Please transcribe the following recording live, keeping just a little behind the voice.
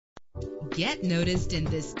Get noticed in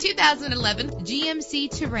this 2011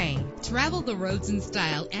 GMC Terrain. Travel the roads in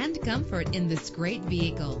style and comfort in this great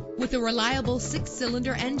vehicle with a reliable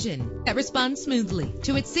 6-cylinder engine that responds smoothly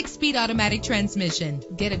to its 6-speed automatic transmission.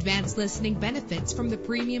 Get advanced listening benefits from the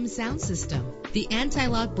premium sound system. The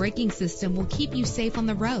anti-lock braking system will keep you safe on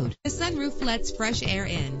the road. The sunroof lets fresh air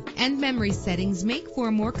in, and memory settings make for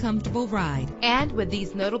a more comfortable ride. And with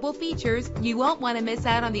these notable features, you won't want to miss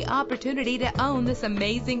out on the opportunity to own this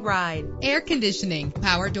amazing ride. Air conditioning,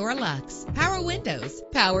 power door locks, power windows,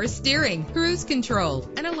 power steering, cruise control,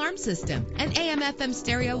 an alarm system, an AM/FM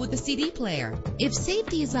stereo with a CD player. If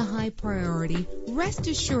safety is a high priority, rest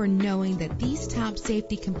assured knowing that these top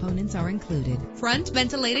safety components are included: front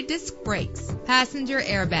ventilated disc brakes, passenger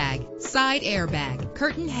airbag, side airbag,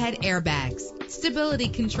 curtain head airbags, stability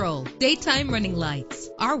control, daytime running lights.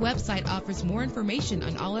 Our website offers more information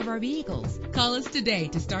on all of our vehicles. Call us today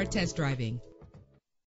to start test driving.